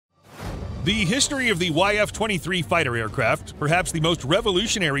The history of the YF-23 fighter aircraft, perhaps the most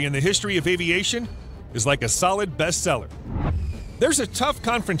revolutionary in the history of aviation, is like a solid bestseller. There's a tough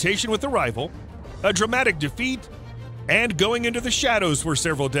confrontation with a rival, a dramatic defeat, and going into the shadows for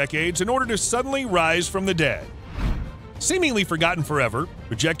several decades in order to suddenly rise from the dead. Seemingly forgotten forever,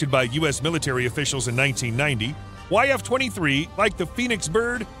 rejected by U.S. military officials in 1990, YF-23, like the Phoenix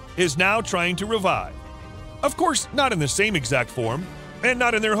bird, is now trying to revive. Of course, not in the same exact form, and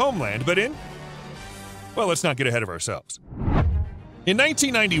not in their homeland, but in... Well, let's not get ahead of ourselves. In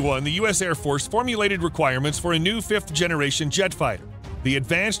 1991, the U.S. Air Force formulated requirements for a new fifth-generation jet fighter, the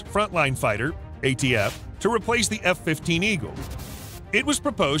Advanced Frontline Fighter, ATF, to replace the F-15 Eagle. It was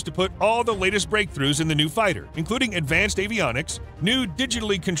proposed to put all the latest breakthroughs in the new fighter, including advanced avionics, new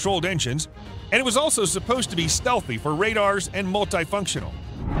digitally controlled engines, and it was also supposed to be stealthy for radars and multifunctional.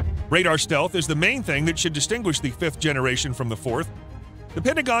 Radar stealth is the main thing that should distinguish the fifth generation from the fourth. The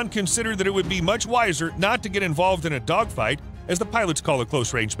Pentagon considered that it would be much wiser not to get involved in a dogfight, as the pilots call a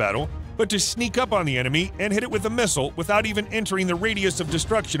close-range battle, but to sneak up on the enemy and hit it with a missile without even entering the radius of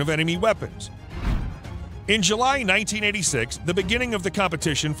destruction of enemy weapons. In July 1986, the beginning of the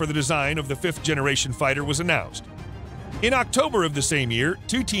competition for the design of the fifth-generation fighter was announced. In October of the same year,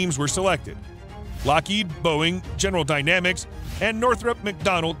 two teams were selected: Lockheed, Boeing, General Dynamics, and Northrop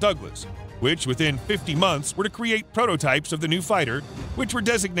McDonnell Douglas, which within 50 months were to create prototypes of the new fighter, which were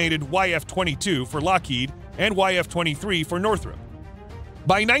designated YF-22 for Lockheed and YF-23 for Northrop.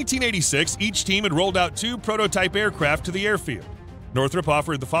 By 1986, each team had rolled out two prototype aircraft to the airfield. Northrop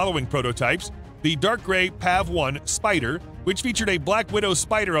offered the following prototypes: the dark gray PAV-1 Spider, which featured a Black Widow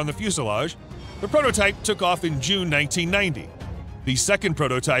Spider on the fuselage. The prototype took off in June 1990. The second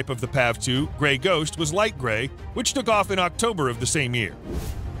prototype of the PAV-2, Gray Ghost, was light gray, which took off in October of the same year.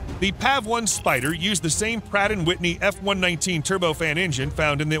 The PAV-1 Spider used the same Pratt & Whitney F-119 turbofan engine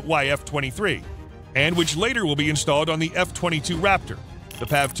found in the YF-23, and which later will be installed on the F-22 Raptor. The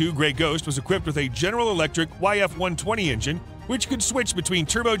PAV-2 Gray Ghost was equipped with a General Electric YF-120 engine, which could switch between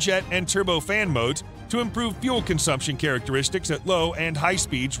turbojet and turbofan modes to improve fuel consumption characteristics at low and high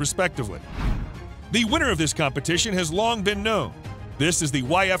speeds, respectively. The winner of this competition has long been known. This is the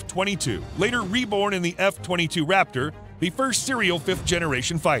YF-22, later reborn in the F-22 Raptor, the first serial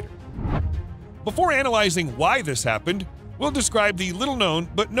fifth-generation fighter. Before analyzing why this happened, we'll describe the little-known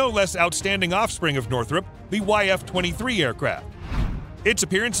but no less outstanding offspring of Northrop, the YF-23 aircraft. Its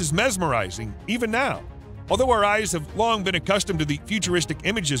appearance is mesmerizing, even now. Although our eyes have long been accustomed to the futuristic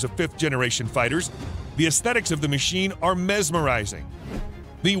images of fifth-generation fighters, the aesthetics of the machine are mesmerizing.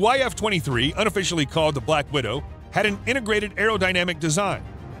 The YF-23, unofficially called the Black Widow, had an integrated aerodynamic design.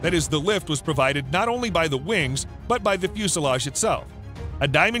 That is, the lift was provided not only by the wings, but by the fuselage itself. A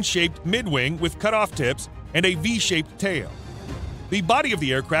diamond-shaped mid-wing with cut-off tips and a V-shaped tail. The body of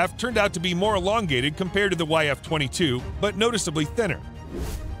the aircraft turned out to be more elongated compared to the YF-22, but noticeably thinner.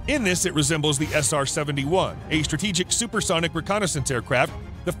 In this, it resembles the SR-71, a strategic supersonic reconnaissance aircraft,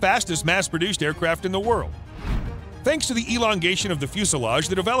 the fastest mass-produced aircraft in the world. Thanks to the elongation of the fuselage,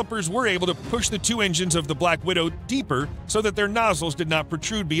 the developers were able to push the two engines of the Black Widow deeper so that their nozzles did not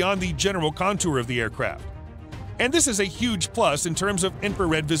protrude beyond the general contour of the aircraft. And this is a huge plus in terms of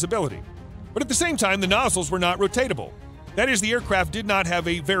infrared visibility. But at the same time, the nozzles were not rotatable. That is, the aircraft did not have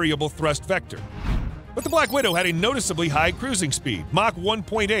a variable thrust vector. But the Black Widow had a noticeably high cruising speed, Mach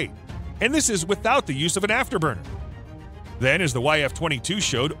 1.8, and this is without the use of an afterburner. Then, as the YF-22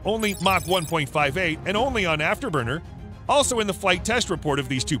 showed, only Mach 1.58 and only on afterburner. Also in the flight test report of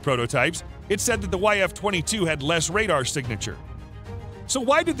these two prototypes, it said that the YF-22 had less radar signature. So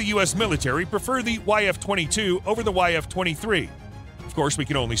why did the US military prefer the YF-22 over the YF-23? Of course, we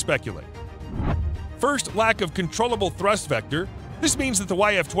can only speculate. First, lack of controllable thrust vector. This means that the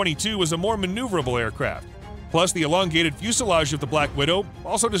YF-22 was a more maneuverable aircraft. Plus, the elongated fuselage of the Black Widow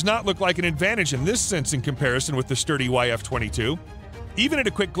also does not look like an advantage in this sense in comparison with the sturdy YF-22. Even at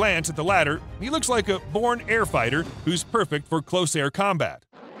a quick glance at the latter, he looks like a born air fighter who's perfect for close air combat.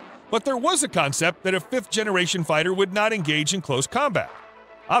 But there was a concept that a fifth-generation fighter would not engage in close combat.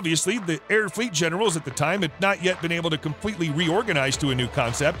 Obviously, the air fleet generals at the time had not yet been able to completely reorganize to a new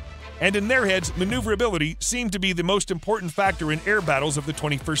concept, and in their heads, maneuverability seemed to be the most important factor in air battles of the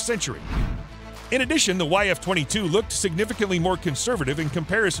 21st century. In addition, the YF-22 looked significantly more conservative in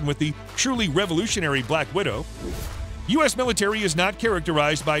comparison with the truly revolutionary Black Widow. U.S. military is not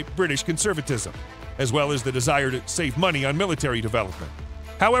characterized by British conservatism, as well as the desire to save money on military development.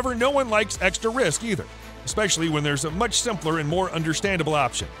 However, no one likes extra risk either, especially when there's a much simpler and more understandable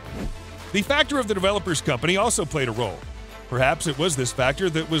option. The factor of the developer's company also played a role. Perhaps it was this factor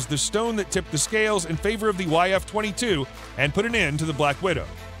that was the stone that tipped the scales in favor of the YF-22 and put an end to the Black Widow.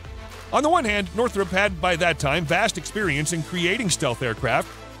 On the one hand, Northrop had by that time vast experience in creating stealth aircraft.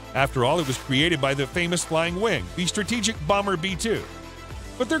 After all, it was created by the famous Flying Wing, the strategic bomber B-2.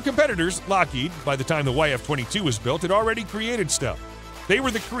 But their competitors, Lockheed, by the time the YF-22 was built, had already created stealth. They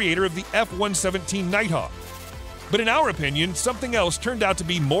were the creator of the F-117 Nighthawk. But in our opinion, something else turned out to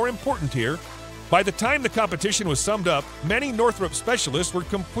be more important here. By the time the competition was summed up, many Northrop specialists were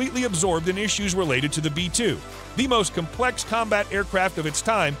completely absorbed in issues related to the B-2, the most complex combat aircraft of its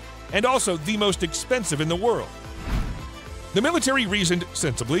time, and also the most expensive in the world. The military reasoned,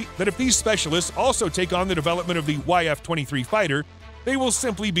 sensibly, that if these specialists also take on the development of the YF-23 fighter, they will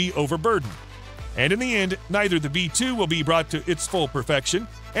simply be overburdened. And in the end, neither the B-2 will be brought to its full perfection,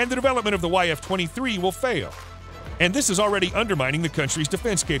 and the development of the YF-23 will fail. And this is already undermining the country's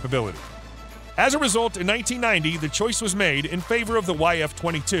defense capability. As a result, in 1990, the choice was made in favor of the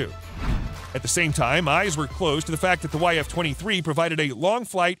YF-22. At the same time, eyes were closed to the fact that the YF-23 provided a long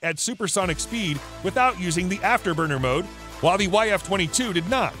flight at supersonic speed without using the afterburner mode, while the YF-22 did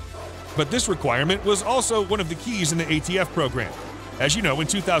not. But this requirement was also one of the keys in the ATF program. As you know, in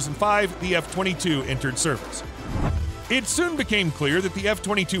 2005, the F-22 entered service. It soon became clear that the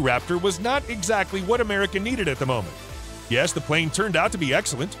F-22 Raptor was not exactly what America needed at the moment. Yes, the plane turned out to be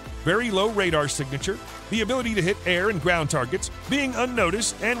excellent, very low radar signature, the ability to hit air and ground targets, being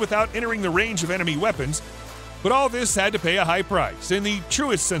unnoticed and without entering the range of enemy weapons. But all this had to pay a high price, in the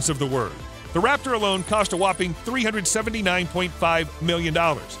truest sense of the word. The Raptor alone cost a whopping $379.5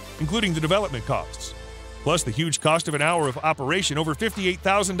 million, including the development costs, plus the huge cost of an hour of operation, over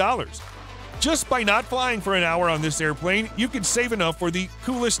 $58,000. Just by not flying for an hour on this airplane, you could save enough for the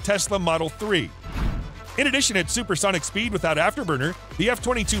coolest Tesla Model 3. In addition, at supersonic speed without afterburner, the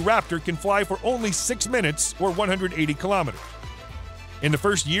F-22 Raptor can fly for only 6 minutes or 180 kilometers. In the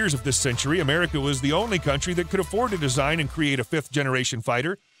first years of this century, America was the only country that could afford to design and create a fifth-generation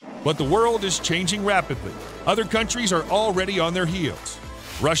fighter. But the world is changing rapidly. Other countries are already on their heels.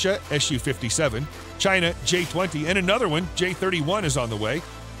 Russia, Su-57, China, J-20, and another one, J-31, is on the way.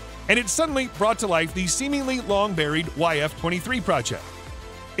 And it suddenly brought to life the seemingly long-buried YF-23 project.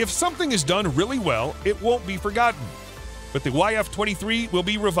 If something is done really well, it won't be forgotten. But the YF-23 will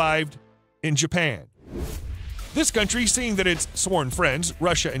be revived in Japan. This country, seeing that its sworn friends,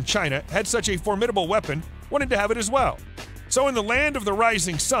 Russia and China, had such a formidable weapon, wanted to have it as well. So in the land of the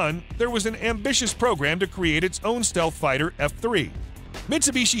rising sun, there was an ambitious program to create its own stealth fighter, F-3.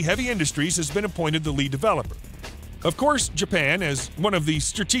 Mitsubishi Heavy Industries has been appointed the lead developer. Of course, Japan, as one of the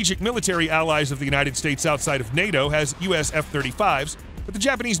strategic military allies of the United States outside of NATO, has US F-35s, but the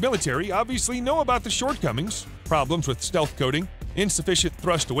Japanese military obviously know about the shortcomings, problems with stealth coating, insufficient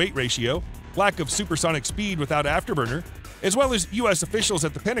thrust-to-weight ratio, lack of supersonic speed without afterburner, as well as US officials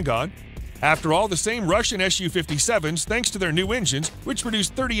at the Pentagon. After all, the same Russian Su-57s, thanks to their new engines, which produce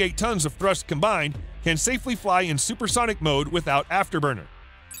 38 tons of thrust combined, can safely fly in supersonic mode without afterburner.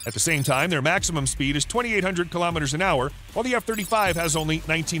 At the same time, their maximum speed is 2,800 kilometers an hour, while the F-35 has only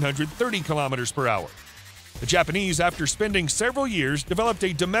 1,930 kilometers per hour. The Japanese, after spending several years, developed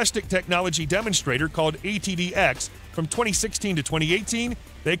a domestic technology demonstrator called ATD-X. From 2016 to 2018,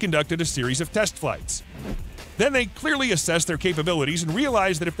 they conducted a series of test flights. Then they clearly assessed their capabilities and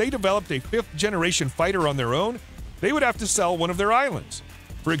realized that if they developed a fifth-generation fighter on their own, they would have to sell one of their islands,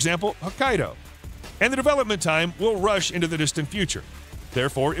 for example, Hokkaido. And the development time will rush into the distant future.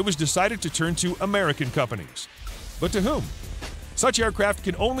 Therefore, it was decided to turn to American companies. But to whom? Such aircraft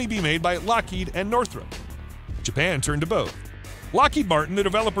can only be made by Lockheed and Northrop. Japan turned to both. Lockheed Martin, the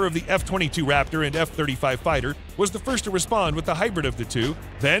developer of the F-22 Raptor and F-35 fighter, was the first to respond with the hybrid of the two.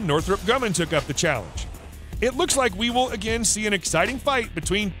 Then Northrop Grumman took up the challenge. It looks like we will again see an exciting fight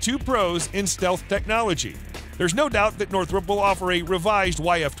between two pros in stealth technology. There's no doubt that Northrop will offer a revised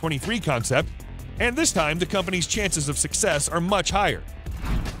YF-23 concept, and this time the company's chances of success are much higher.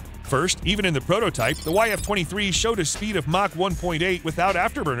 First, even in the prototype, the YF-23 showed a speed of Mach 1.8 without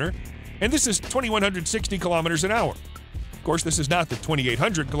afterburner, and this is 2,160 kilometers an hour. Of course, this is not the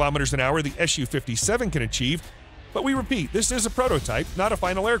 2,800 kilometers an hour the Su-57 can achieve, but we repeat, this is a prototype, not a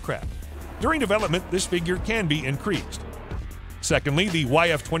final aircraft. During development, this figure can be increased. Secondly, the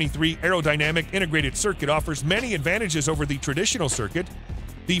YF-23 aerodynamic integrated circuit offers many advantages over the traditional circuit.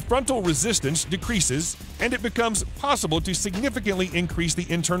 The frontal resistance decreases, and it becomes possible to significantly increase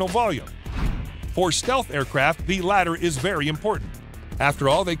the internal volume. For stealth aircraft, the latter is very important. After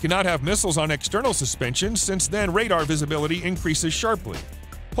all, they cannot have missiles on external suspension, since then radar visibility increases sharply.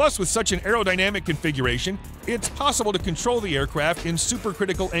 Plus, with such an aerodynamic configuration, it's possible to control the aircraft in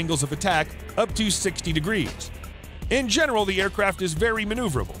supercritical angles of attack up to 60 degrees. In general, the aircraft is very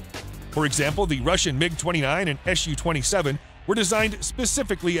maneuverable. For example, the Russian MiG-29 and Su-27 were were designed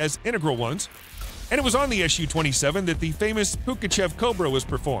specifically as integral ones, and it was on the Su-27 that the famous Pugachev Cobra was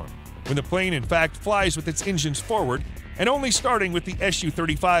performed, when the plane in fact flies with its engines forward, and only starting with the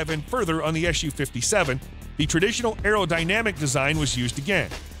Su-35 and further on the Su-57, the traditional aerodynamic design was used again.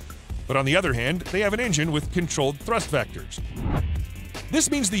 But on the other hand, they have an engine with controlled thrust vectors. This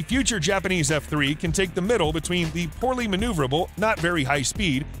means the future Japanese F-3 can take the middle between the poorly maneuverable, not very high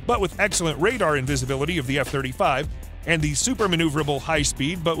speed, but with excellent radar invisibility of the F-35, and the super maneuverable high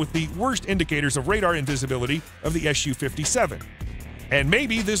speed, but with the worst indicators of radar invisibility of the Su-57. And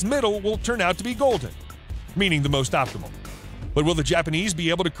maybe this middle will turn out to be golden, meaning the most optimal. But will the Japanese be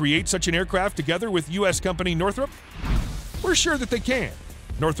able to create such an aircraft together with US company Northrop? We're sure that they can.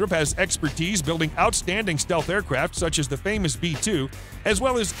 Northrop has expertise building outstanding stealth aircraft such as the famous B-2, as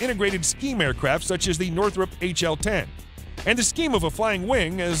well as integrated scheme aircraft such as the Northrop HL-10. And the scheme of a flying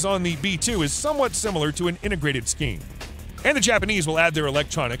wing, as on the B-2, is somewhat similar to an integrated scheme. And the Japanese will add their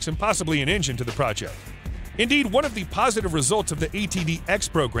electronics and possibly an engine to the project. Indeed, one of the positive results of the ATD-X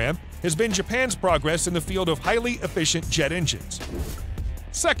program has been Japan's progress in the field of highly efficient jet engines.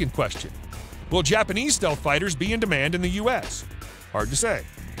 Second question: will Japanese stealth fighters be in demand in the US? Hard to say.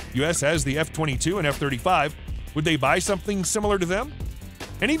 US has the F-22 and F-35. Would they buy something similar to them?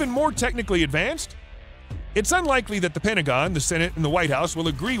 And even more technically advanced? It's unlikely that the Pentagon, the Senate, and the White House will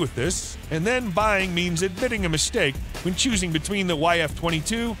agree with this, and then buying means admitting a mistake when choosing between the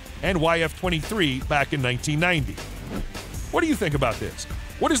YF-22 and YF-23 back in 1990. What do you think about this?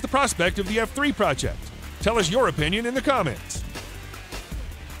 What is the prospect of the F-3 project? Tell us your opinion in the comments.